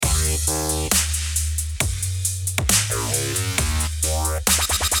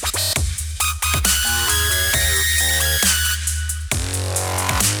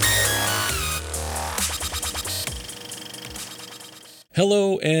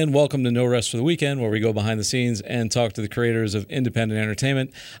Hello and welcome to No Rest for the Weekend, where we go behind the scenes and talk to the creators of independent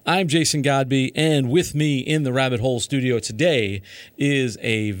entertainment. I'm Jason Godby, and with me in the Rabbit Hole studio today is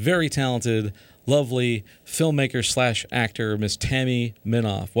a very talented, lovely filmmaker slash actor, Miss Tammy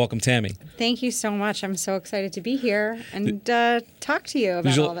Minoff. Welcome, Tammy. Thank you so much. I'm so excited to be here and talk to you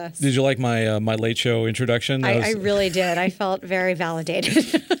about all this. Did you like my my Late Show introduction? I really did. I felt very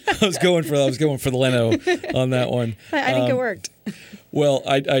validated. I was going for the Leno on that one. I think it worked. Well,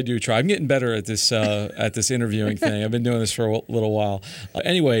 I do try. I'm getting better at this interviewing thing. I've been doing this for a little while.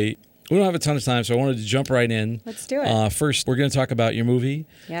 Anyway, we don't have a ton of time, so I wanted to jump right in. Let's do it. First, we're going to talk about your movie.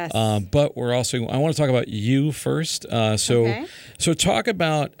 Yes. But I want to talk about you first. So talk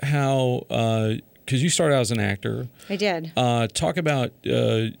about how, because you started out as an actor. I did. Talk about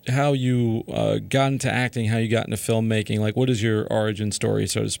how you got into acting, how you got into filmmaking. Like, what is your origin story,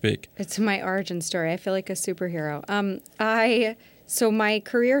 so to speak? It's my origin story. I feel like a superhero. So my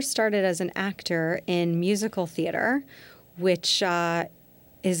career started as an actor in musical theater, which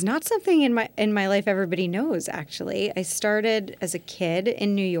is not something in my life everybody knows, actually. I started as a kid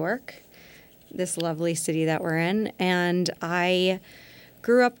in New York, this lovely city that we're in, and I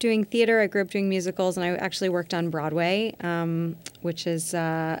grew up doing theater. I grew up doing musicals, and I actually worked on Broadway, which is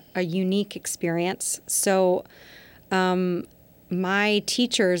a unique experience. So my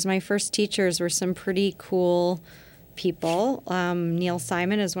first teachers were some pretty cool people. Neil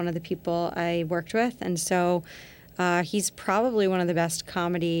Simon is one of the people I worked with, and so he's probably one of the best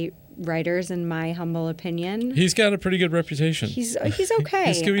comedy writers in my humble opinion. He's got a pretty good reputation. He's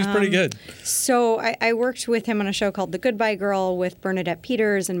okay. He's pretty good. So I worked with him on a show called The Goodbye Girl with Bernadette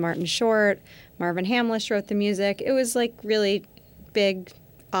Peters and Martin Short. Marvin Hamlish wrote the music. It was like really big,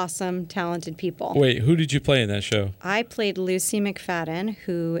 awesome, talented people. Wait, who did you play in that show? I played Lucy McFadden,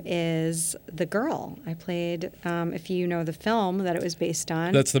 who is the girl. I played, if you know the film that it was based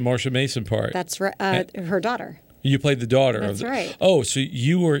on. That's the Marsha Mason part. That's right. Her daughter. You played the daughter. That's right. Oh, so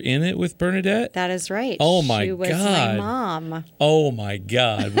you were in it with Bernadette? That is right. Oh, my God. She was my mom. Oh, my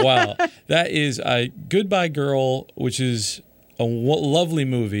God. Wow. That is Goodbye Girl, which is a lovely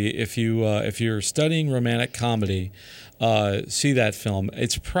movie. If you're studying romantic comedy, see that film.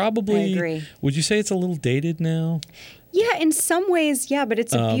 It's probably... I agree. Would you say it's a little dated now? Yeah, in some ways, yeah. But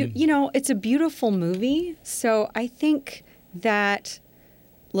it's it's a beautiful movie. So I think that...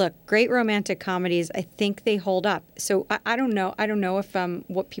 Look, great romantic comedies, I think they hold up. So I don't know. I don't know if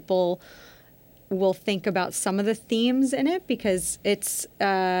what people will think about some of the themes in it, because it's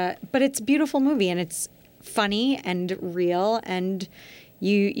but it's a beautiful movie, and it's funny and real, and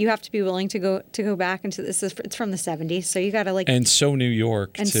you have to be willing to go back into this. It's from the 70s, so you got to and so New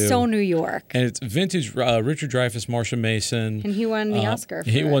York and too. so New York, and it's vintage Richard Dreyfuss, Marsha Mason, and he won the Oscar.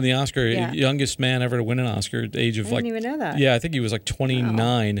 He won the Oscar, yeah. Youngest man ever to win an Oscar at the age of I didn't even know that. Yeah, I think he was like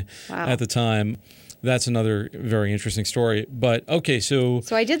 29 Wow. at the time. That's another very interesting story. But okay, so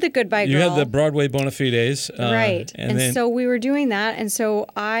I did the Goodbye Girl. You had the Broadway bona fides, right? And then, so we were doing that, and so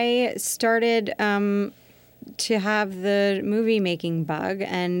I started to have the movie making bug,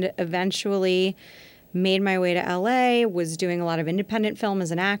 and eventually made my way to LA, was doing a lot of independent film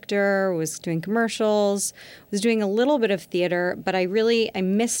as an actor, was doing commercials, was doing a little bit of theater, but I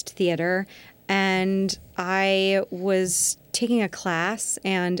missed theater. And I was taking a class,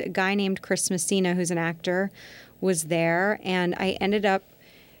 and a guy named Chris Messina, who's an actor, was there, and I ended up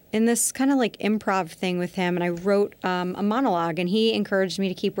in this kind of like improv thing with him, and I wrote a monologue, and he encouraged me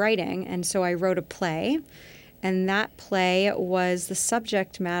to keep writing, and so I wrote a play. And that play was the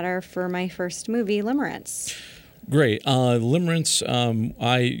subject matter for my first movie, Limerence. Great. Limerence,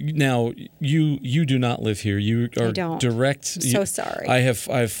 you do not live here. You are I don't. direct. I'm so sorry.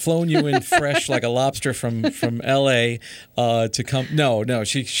 I've flown you in fresh like a lobster from LA to come. No,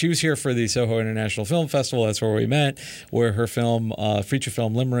 she was here for the Soho International Film Festival. That's where we met, where her film, feature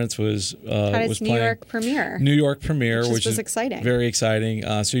film Limerence was Had its playing. New York premiere. New York premiere, which is exciting. Very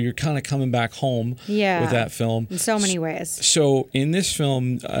exciting. So you're kind of coming back home with that film. In so many ways. So in this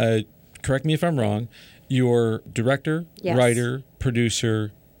film, correct me if I'm wrong, you're director, yes. writer,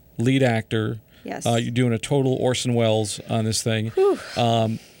 producer, lead actor. Yes. You're doing a total Orson Welles on this thing.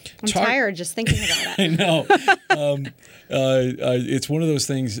 I'm tired just thinking about it. I know. It's one of those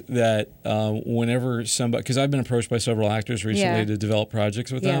things that whenever somebody, because I've been approached by several actors recently to develop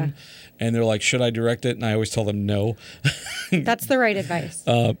projects with them, and they're like, should I direct it? And I always tell them no. That's the right advice.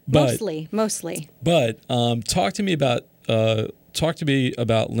 Mostly. But talk to me about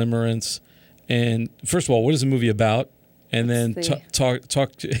Limerence. And first of all, what is the movie about? And then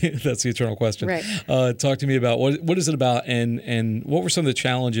talk to that's the eternal question. Right. Talk to me about what is it about, and what were some of the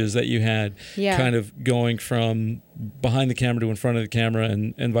challenges that you had, kind of going from behind the camera to in front of the camera,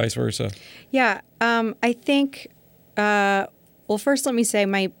 and vice versa. Yeah, I think. Well, first, let me say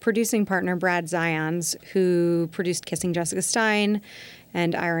my producing partner, Brad Zions, who produced Kissing Jessica Stein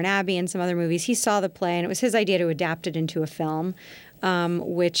and Iron Abbey and some other movies, he saw the play, and it was his idea to adapt it into a film,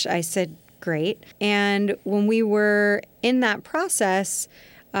 which I said, great. And when we were in that process,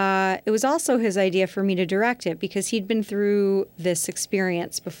 it was also his idea for me to direct it, because he'd been through this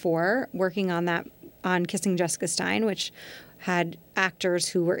experience before, working on Kissing Jessica Stein, which had actors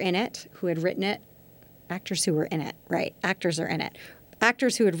who were in it, who had written it. Actors who were in it, right? Actors are in it.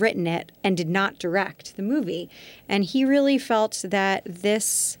 Actors who had written it and did not direct the movie. And he really felt that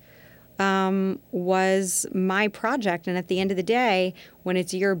this was my project. And at the end of the day, when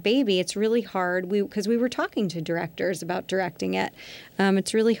it's your baby, it's really hard. Because we were talking to directors about directing it.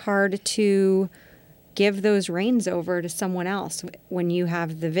 It's really hard to give those reins over to someone else when you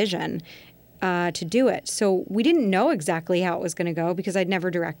have the vision to do it. So we didn't know exactly how it was going to go, because I'd never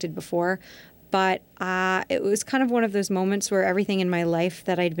directed before. But it was kind of one of those moments where everything in my life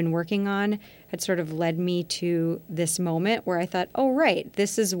that I'd been working on had sort of led me to this moment where I thought, oh, right,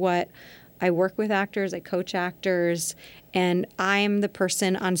 this is what I work with actors, I coach actors, and I'm the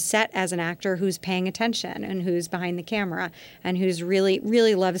person on set as an actor who's paying attention and who's behind the camera and who's really,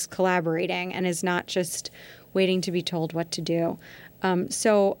 really loves collaborating and is not just waiting to be told what to do.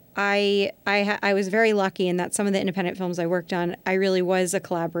 So I was very lucky in that some of the independent films I worked on, I really was a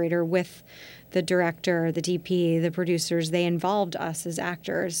collaborator with the director, the DP, the producers. They involved us as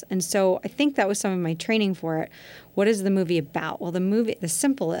actors. And so I think that was some of my training for it. What is the movie about? Well, the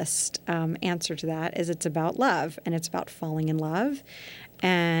simplest answer to that is it's about love, and it's about falling in love.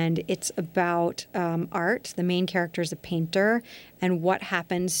 And it's about art. The main character is a painter, and what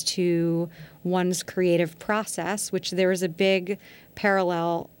happens to one's creative process, which there is a big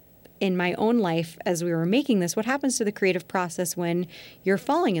parallel in my own life as we were making this. What happens to the creative process when you're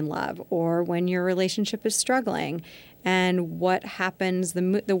falling in love or when your relationship is struggling? And what happens,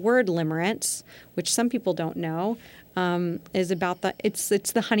 the word limerence, which some people don't know, is about it's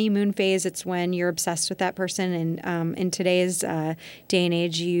the honeymoon phase. It's when you're obsessed with that person, and in today's day and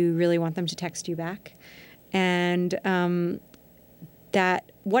age, you really want them to text you back, and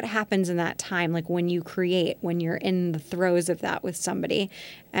that what happens in that time, like when you create, when you're in the throes of that with somebody,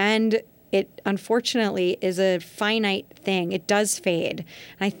 and it unfortunately is a finite thing. It does fade,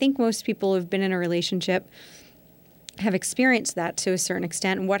 and I think most people who've been in a relationship have experienced that to a certain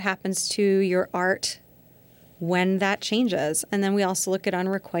extent. And what happens to your art when that changes? And then we also look at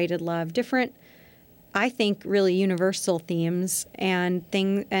unrequited love, different, I think, really universal themes and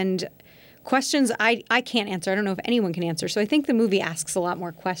questions I can't answer. I don't know if anyone can answer. So I think the movie asks a lot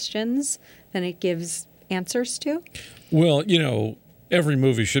more questions than it gives answers to. Well, every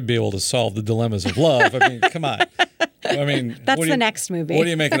movie should be able to solve the dilemmas of love. I mean, come on. I mean, that's the next movie. What are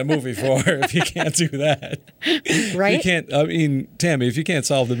you making a movie for if you can't do that? Right? You can't. I mean, Tammy, if you can't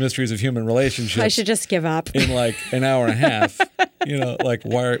solve the mysteries of human relationships, I should just give up in like an hour and a half. Like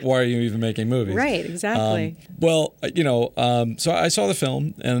why are you even making movies? Right. Exactly. So I saw the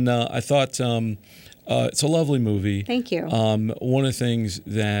film, and I thought it's a lovely movie. Thank you. One of the things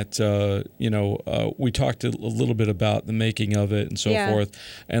that we talked a little bit about the making of it and so forth,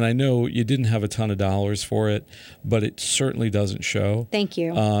 and I know you didn't have a ton of dollars for it, but it certainly doesn't show. Thank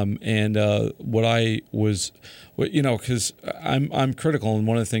you. What I was, because I'm critical, and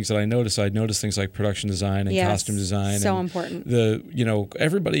one of the things that I noticed things like production design and costume design. So and important.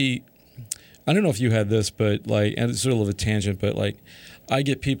 Everybody. I don't know if you had this, but and it's sort of a tangent, but I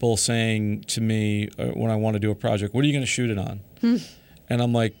get people saying to me when I want to do a project, "What are you going to shoot it on?" And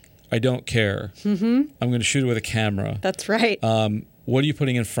I'm like, I don't care. I'm going to shoot it with a camera. That's right. What are you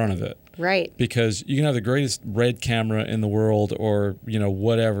putting in front of it? Right. Because you can have the greatest red camera in the world, or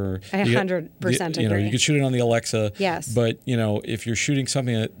whatever. I 100% agree. You can shoot it on the Alexa. Yes. But if you're shooting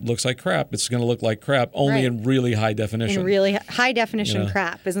something that looks like crap, it's going to look like crap only in really high definition. In really high definition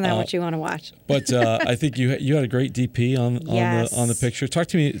crap, isn't that what you want to watch? But I think you had a great DP on the picture. Talk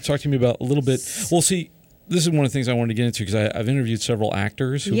to me about a little bit. Well, see. This is one of the things I wanted to get into, because I've interviewed several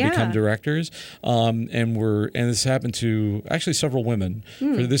actors who become directors, and this happened to actually several women.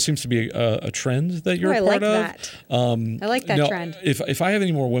 This seems to be a trend that you're a part of. That. I like that trend. If I have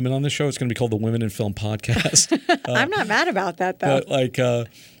any more women on this show, it's going to be called the Women in Film Podcast. I'm not mad about that, though. But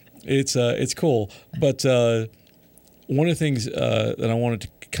it's cool. But one of the things that I wanted to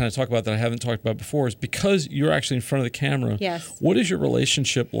kind of talk about that I haven't talked about before is, because you're actually in front of the camera. Yes. What is your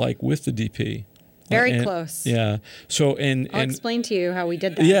relationship like with the DP? Very And- close. Yeah. So and I'll and explain to you how we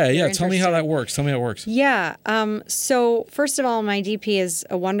did that. yeah, if yeah. you're Tell me how interested. that works. Tell me how it works. Yeah. So first of all, my DP is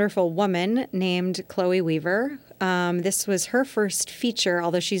a wonderful woman named Chloe Weaver. This was her first feature,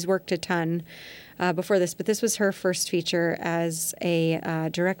 although she's worked a ton before this, but this was her first feature as a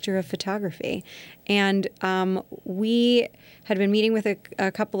director of photography. And we had been meeting with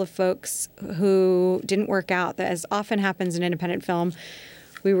a couple of folks who didn't work out, that as often happens in independent film.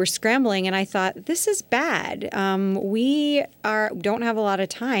 We were scrambling, and I thought, this is bad. We don't have a lot of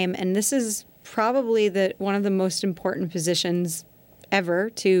time, and this is probably one of the most important positions ever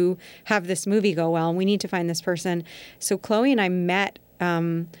to have this movie go well. And we need to find this person. So Chloe and I met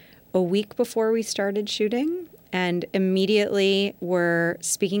a week before we started shooting, and immediately were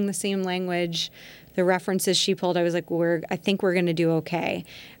speaking the same language. The references she pulled, I was like, I think we're going to do okay.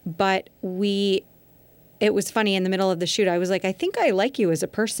 But it was funny, in the middle of the shoot, I was like, I think I like you as a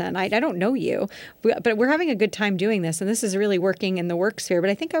person. I don't know you, but we're having a good time doing this, and this is really working in the work sphere, but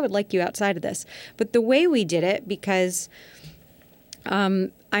I think I would like you outside of this. But the way we did it, because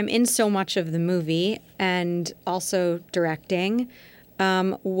I'm in so much of the movie and also directing,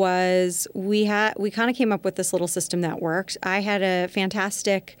 was we kind of came up with this little system that worked. I had a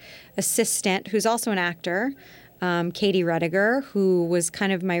fantastic assistant who's also an actor, Katie Rediger, who was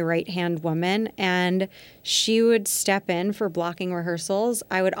kind of my right-hand woman, and she would step in for blocking rehearsals.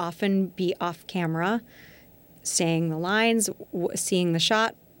 I would often be off camera, saying the lines, seeing the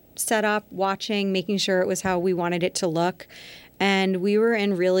shot set up, watching, making sure it was how we wanted it to look. And we were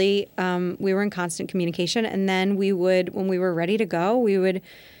in constant communication. And then when we were ready to go, we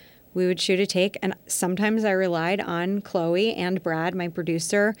would shoot a take. And sometimes I relied on Chloe and Brad, my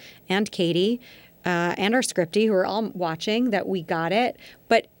producer, and Katie, and our scriptie, who are all watching, that we got it.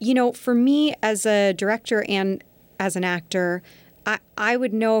 But, for me as a director and as an actor, I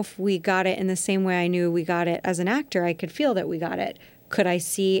would know if we got it in the same way I knew we got it as an actor. I could feel that we got it. Could I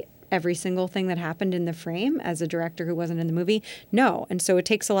see every single thing that happened in the frame as a director who wasn't in the movie? No. And so it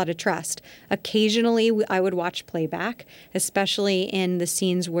takes a lot of trust. Occasionally, I would watch playback, especially in the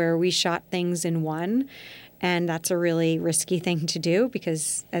scenes where we shot things in one. And that's a really risky thing to do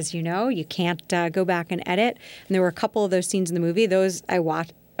because, as you know, you can't go back and edit. And there were a couple of those scenes in the movie. Those I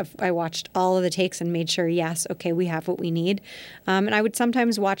watched all of the takes and made sure, yes, okay, we have what we need. And I would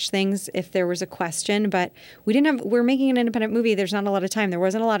sometimes watch things if there was a question, but we're making an independent movie. There's not a lot of time. There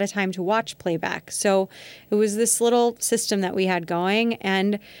wasn't a lot of time to watch playback. So it was this little system that we had going.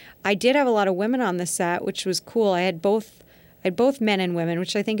 And I did have a lot of women on the set, which was cool. I had both men and women,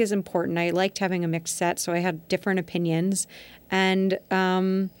 which I think is important. I liked having a mixed set, so I had different opinions. And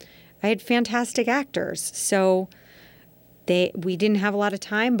I had fantastic actors. So we didn't have a lot of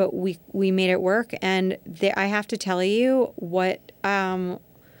time, but we made it work. And I have to tell you what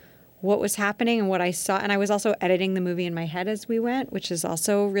was happening and what I saw. And I was also editing the movie in my head as we went, which is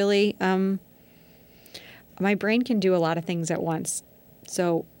also really my brain can do a lot of things at once.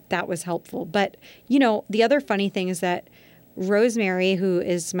 So that was helpful. But, the other funny thing is that Rosemary, who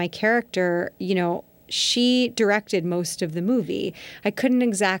is my character, she directed most of the movie. I couldn't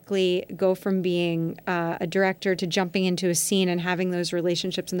exactly go from being a director to jumping into a scene and having those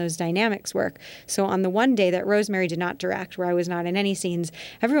relationships and those dynamics work. So on the one day that Rosemary did not direct, where I was not in any scenes,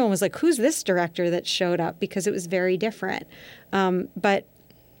 everyone was like, who's this director that showed up? Because it was very different. But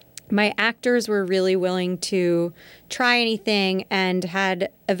my actors were really willing to try anything and had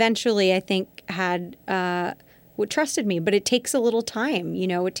eventually, I think, trusted me. But it takes a little time.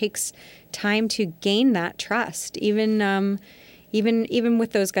 It takes time to gain that trust. Even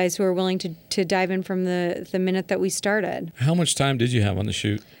with those guys who are willing to dive in from the minute that we started. How much time did you have on the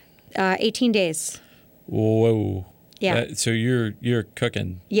shoot? 18 days. Whoa. Yeah. So you're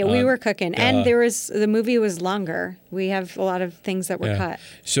cooking. Yeah, we were cooking, and the movie was longer. We have a lot of things that were cut.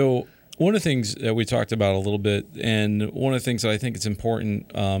 So one of the things that we talked about a little bit, and one of the things that I think it's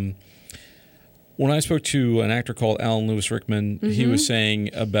important. When I spoke to an actor called Alan Lewis Rickman, he was saying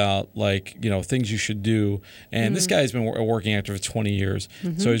about things you should do. And this guy's been a working actor for 20 years.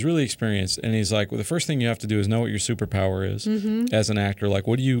 So he's really experienced. And he's like, well, the first thing you have to do is know what your superpower is as an actor. Like,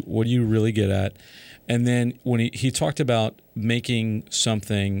 what do you really get at? And then when he talked about making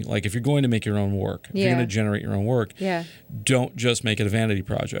something, like if you're going to make your own work, if you're going to generate your own work, don't just make it a vanity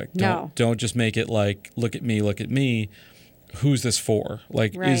project. Don't just make it like, look at me. Who's this for?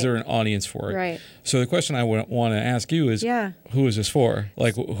 Like, is there an audience for it? Right. So the question I want to ask you is, who is this for?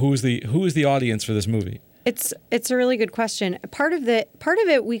 Like, who is the audience for this movie? It's a really good question. Part of it,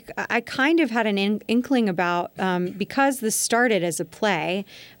 I kind of had an inkling about because this started as a play.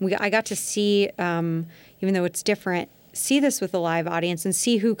 I got to see, even though it's different, see this with a live audience and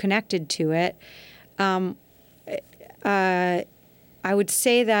see who connected to it. I would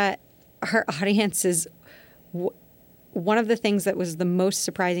say that our audience is one of the things that was the most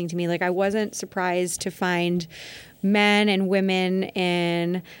surprising to me. Like, I wasn't surprised to find men and women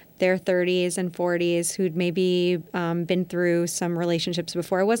in their 30s and 40s who'd maybe been through some relationships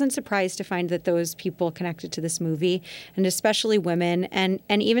before. I wasn't surprised to find that those people connected to this movie, and especially women, and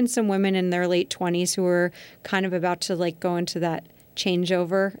even some women in their late 20s who were kind of about to like go into that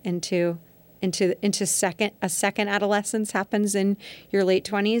changeover into a second adolescence happens in your late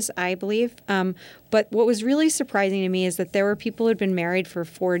 20s, I believe. But what was really surprising to me is that there were people who'd been married for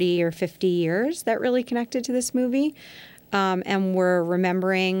 40 or 50 years that really connected to this movie. And were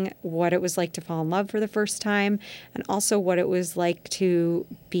remembering what it was like to fall in love for the first time, and also what it was like to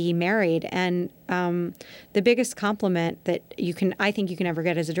be married. And the biggest compliment that I think you can ever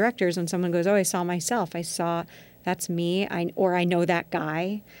get as a director is when someone goes, "Oh, I saw myself. I saw that's me. I know that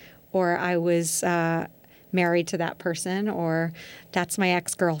guy, or I was married to that person, or that's my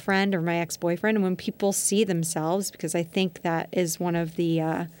ex-girlfriend or my ex-boyfriend." And when people see themselves, because I think that is one of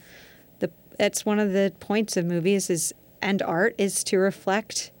it's one of the points of movies and art is to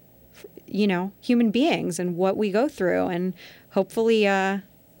reflect, human beings and what we go through, and hopefully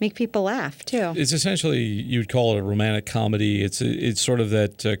make people laugh too. It's essentially, you'd call it a romantic comedy. It's sort of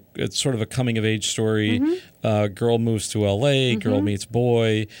that. It's sort of a coming of age story. Mm-hmm. Girl moves to L.A. Mm-hmm. Girl meets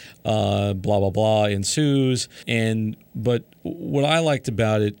boy. Blah blah blah ensues. But what I liked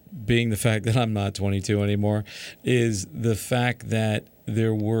about it, being the fact that I'm not 22 anymore, is the fact that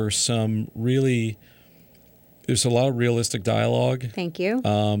there's a lot of realistic dialogue. Thank you.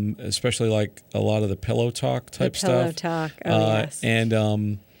 Especially like a lot of the pillow talk type stuff. Pillow talk. Oh, yes.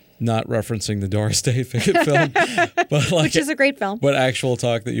 And not referencing the Doris Day film, but like, which is a great film. But actual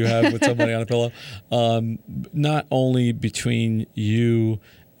talk that you have with somebody on a pillow. Not only between you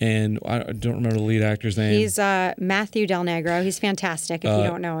and I don't remember the lead actor's name. He's Matthew Del Negro. He's fantastic if you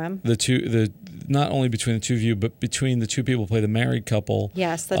don't know him. Not only between the two of you, but between the two people who play the married couple.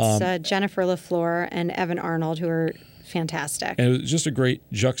 Yes, that's Jennifer LaFleur and Evan Arnold, who are fantastic. And it was just a great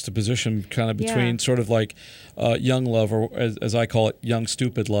juxtaposition kind of between sort of like young love, or as I call it, young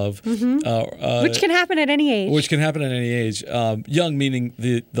stupid love. Mm-hmm. Which can happen at any age. Young meaning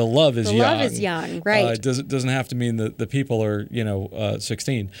the love is young. The love is young, right. It doesn't have to mean that the people are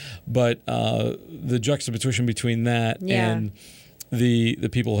 16. But the juxtaposition between that and the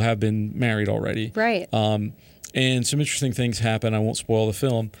people who have been married already. Right. And some interesting things happen. I won't spoil the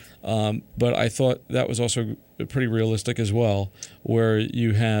film, but I thought that was also pretty realistic as well, where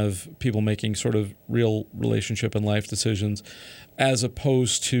you have people making sort of real relationship and life decisions, as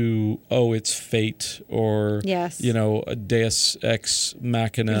opposed to, it's fate, or a Deus ex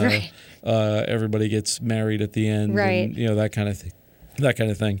machina. Right. Everybody gets married at the end, right? And that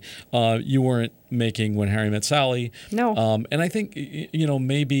kind of thing. You weren't making When Harry Met Sally. No. And I think,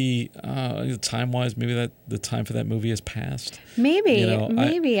 maybe time-wise, maybe that the time for that movie has passed. Maybe.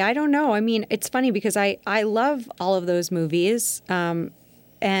 I don't know. I mean, it's funny because I love all of those movies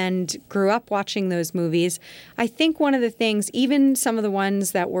and grew up watching those movies. I think one of the things, even some of the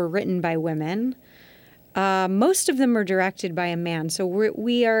ones that were written by women, most of them are directed by a man. So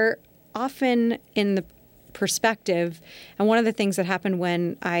we are often in the perspective, and one of the things that happened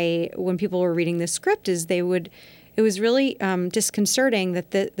when people were reading the script is it was really disconcerting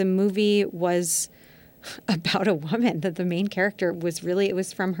that the movie was about a woman, that the main character it was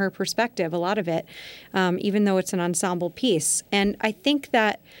from her perspective, a lot of it, even though it's an ensemble piece. And I think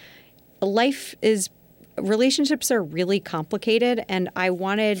that relationships are really complicated, and I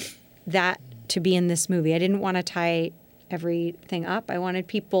wanted that to be in this movie. I didn't want to tie everything up. I wanted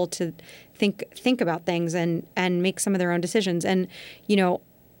people to think about things and make some of their own decisions. And,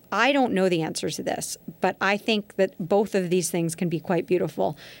 I don't know the answers to this, but I think that both of these things can be quite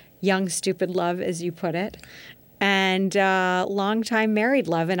beautiful. Young, stupid love, as you put it, and long-time married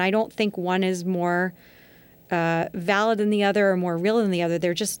love. And I don't think one is more valid than the other or more real than the other.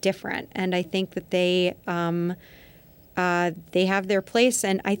 They're just different. And I think that they have their place.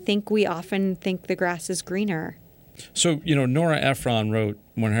 And I think we often think the grass is greener. So, Nora Ephron wrote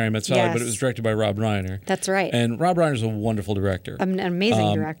When Harry Met Sally, but it was directed by Rob Reiner. That's right. And Rob Reiner's a wonderful director. An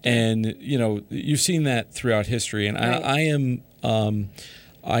amazing director. And, you've seen that throughout history. And right.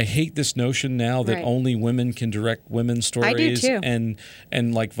 I hate this notion now that only women can direct women's stories. I do too.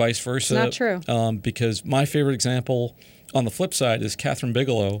 And like vice versa. It's not true. Because my favorite example on the flip side is Catherine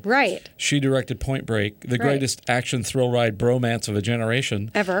Bigelow. Right. She directed Point Break, the greatest action thrill ride bromance of a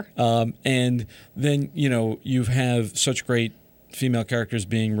generation. Ever. And then, you have such great female characters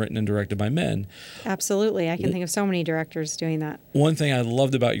being written and directed by men. Absolutely. I can think of so many directors doing that. One thing I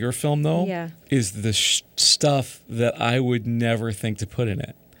loved about your film, though, Yeah. is the stuff that I would never think to put in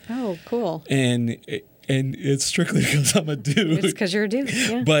it. Oh, cool. And it's strictly because I'm a dude. It's because you're a dude.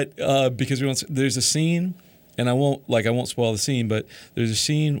 Yeah. But because there's a scene, and I won't spoil the scene, but there's a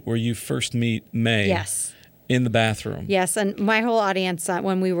scene where you first meet May. Yes. In the bathroom. Yes, and my whole audience,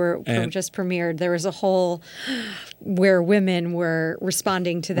 when we were just premiered, there was a whole where women were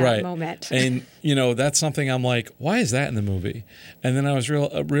responding to that moment. And that's something I'm like, why is that in the movie? And then I was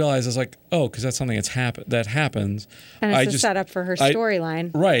realized I was like, oh, because that's something that happens. And it's a setup for her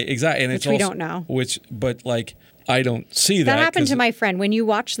storyline. Right, exactly. And which we don't know. But like, I don't see that. That happened to my friend. When you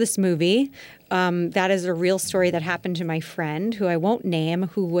watch this movie, that is a real story that happened to my friend, who I won't name,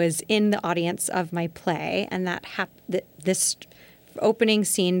 who was in the audience of my play. And this opening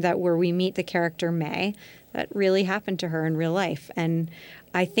scene where we meet the character May, that really happened to her in real life. And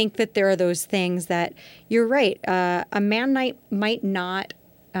I think that there are those things that you're right. A man might not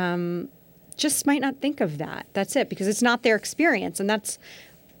think of that. That's it, because it's not their experience. And that's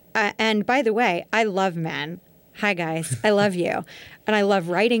and by the way, I love men. Hi, guys. I love you. And I love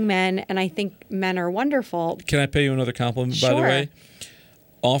writing men, and I think men are wonderful. Can I pay you another compliment, Sure. by the way?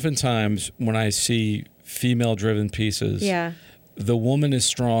 Oftentimes, when I see female-driven pieces, the woman is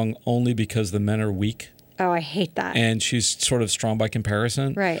strong only because the men are weak. Oh, I hate that. And she's sort of strong by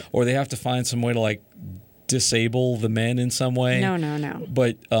comparison. Right. Or they have to find some way to, like, disable the men in some way. No.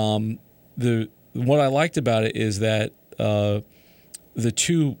 But what I liked about it is that the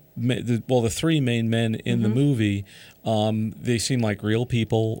three main men in the movie, they seem like real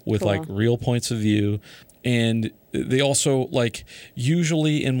people with like real points of view. And they also, like,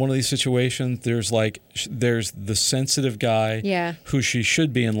 usually in one of these situations, there's the sensitive guy who she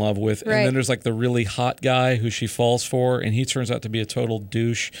should be in love with. And then there's like the really hot guy who she falls for, and he turns out to be a total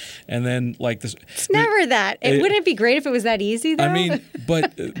douche. And then like this. It's never that. Wouldn't it be great if it was that easy, though? I mean,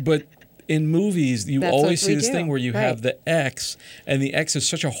 but in movies, you always see this thing where you have the ex, and the ex is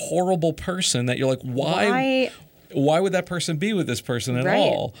such a horrible person that you're like, why would that person be with this person at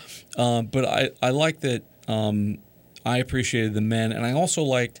all? But I like that. I appreciated the men, and I also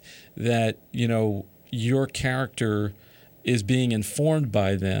liked that your character is being informed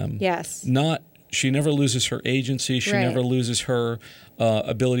by them. Yes. She never loses her agency. She never loses her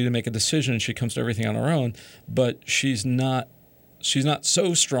ability to make a decision. She comes to everything on her own, but she's not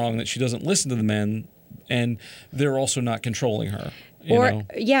so strong that she doesn't listen to the men, and they're also not controlling her.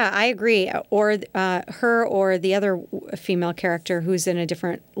 I agree. Or her or the other female character who's in a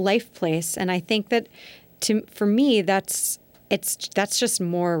different life place. And I think that for me, that's just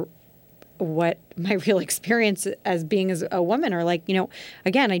more what my real experience as being as a woman are like.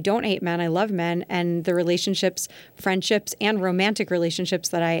 Again, I don't hate men. I love men, and the relationships, friendships, and romantic relationships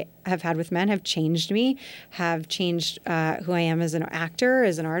that I have had with men have changed me, have changed who I am as an actor,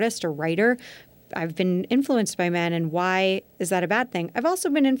 as an artist, or writer. I've been influenced by men, and why is that a bad thing? I've also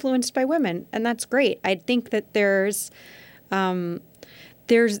been influenced by women, and that's great. I think that there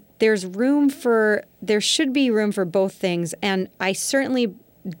should be room for both things, and I certainly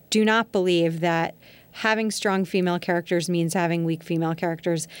do not believe that having strong female characters means having weak female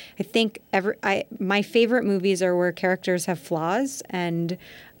characters. I think my favorite movies are where characters have flaws and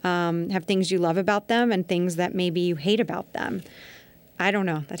have things you love about them and things that maybe you hate about them. I don't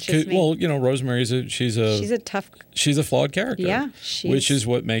know. That's just me. Well, Rosemary's she's a flawed character. Yeah, which is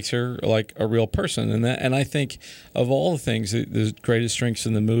what makes her like a real person. And I think of all the things, the greatest strengths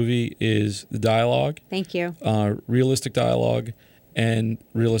in the movie is the dialogue. Thank you. Realistic dialogue and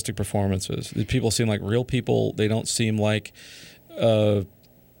realistic performances. The people seem like real people. They don't seem like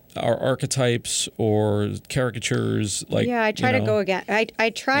our archetypes or caricatures. I try to go again. I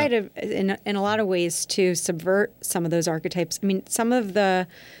try to in a lot of ways to subvert some of those archetypes. I mean, some of the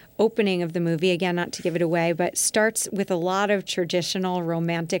opening of the movie, again, not to give it away, but starts with a lot of traditional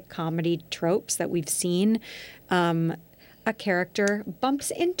romantic comedy tropes that we've seen. A character bumps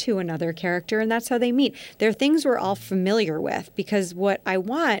into another character, and that's how they meet. They're things we're all familiar with, because what I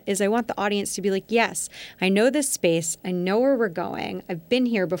want the audience to be like, yes, I know this space. I know where we're going. I've been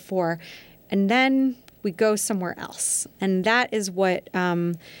here before. And then we go somewhere else. And that is what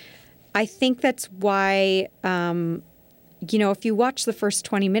I think that's why, if you watch the first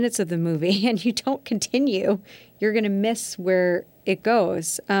 20 minutes of the movie and you don't continue, you're going to miss where it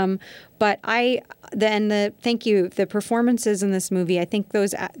goes. Thank you. The performances in this movie, I think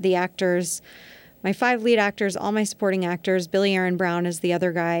the actors, my 5 lead actors, all my supporting actors, Billy Aaron Brown is the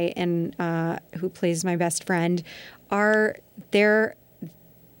other guy and who plays my best friend, they're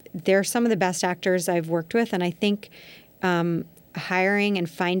some of the best actors I've worked with. And I think hiring and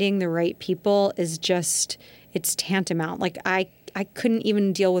finding the right people is just, it's tantamount. Like I couldn't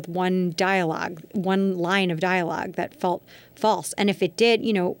even deal with one line of dialogue that felt false. And if it did,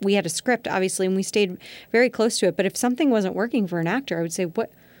 we had a script, obviously, and we stayed very close to it. But if something wasn't working for an actor, I would say,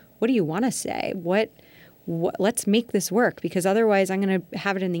 what do you want to say? Let's make this work, because otherwise I'm going to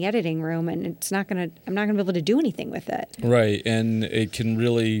have it in the editing room and I'm not going to be able to do anything with it. Right. And it can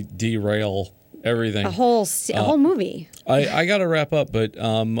really derail everything. A whole movie. I got to wrap up, but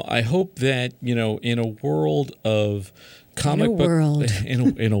I hope that, in a world of comic book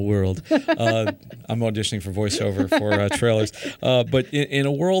in a world I'm auditioning for voiceover for trailers, but in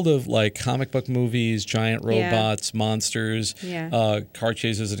a world of like comic book movies, giant robots, monsters, car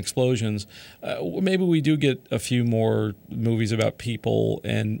chases and explosions, maybe we do get a few more movies about people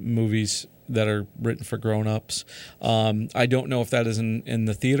and movies that are written for grown-ups. I don't know if that is in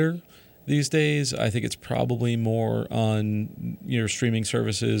the theater these days. I think it's probably more on streaming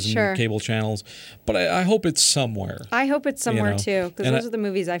services and cable channels, but I hope it's somewhere. I hope it's somewhere too, because those are the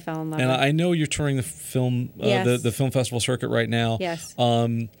movies I fell in love with. And I know you're touring the film, the film festival circuit right now. Yes.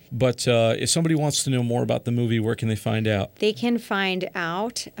 But if somebody wants to know more about the movie, where can they find out? They can find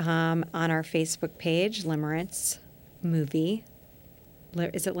out on our Facebook page, Limerence Movie.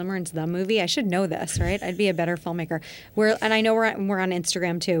 Is it Limerence the Movie? I should know this, right? I'd be a better filmmaker. And I know we're on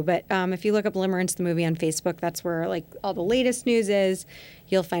Instagram too. But if you look up Limerence the Movie on Facebook, that's where like all the latest news is.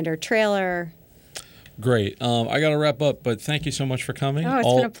 You'll find our trailer. Great. I got to wrap up, but thank you so much for coming. Oh, it's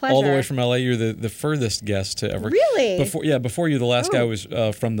been a pleasure. All the way from LA. You're the furthest guest to ever. Really? Before you, the last guy was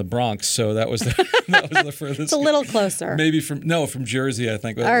from the Bronx, so that was the furthest. It's a little closer. Maybe from Jersey, I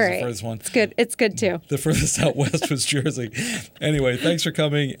think. That was the furthest one. It's good. It's good too. The furthest out west was Jersey. Anyway, thanks for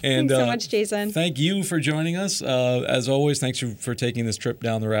coming. And thanks so much, Jason. Thank you for joining us. As always, thanks for taking this trip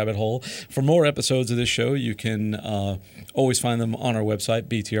down the rabbit hole. For more episodes of this show, you can always find them on our website,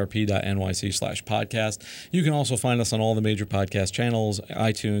 btrp.nyc/podcast. You can also find us on all the major podcast channels,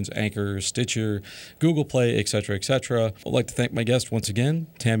 iTunes, Anchor, Stitcher, Google Play, etc., etc. I'd like to thank my guest once again,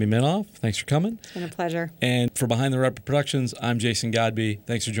 Tammy Minoff. Thanks for coming. It's been a pleasure. And for Behind the Rapper Productions, I'm Jason Godbey.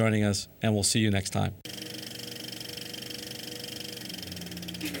 Thanks for joining us, and we'll see you next time.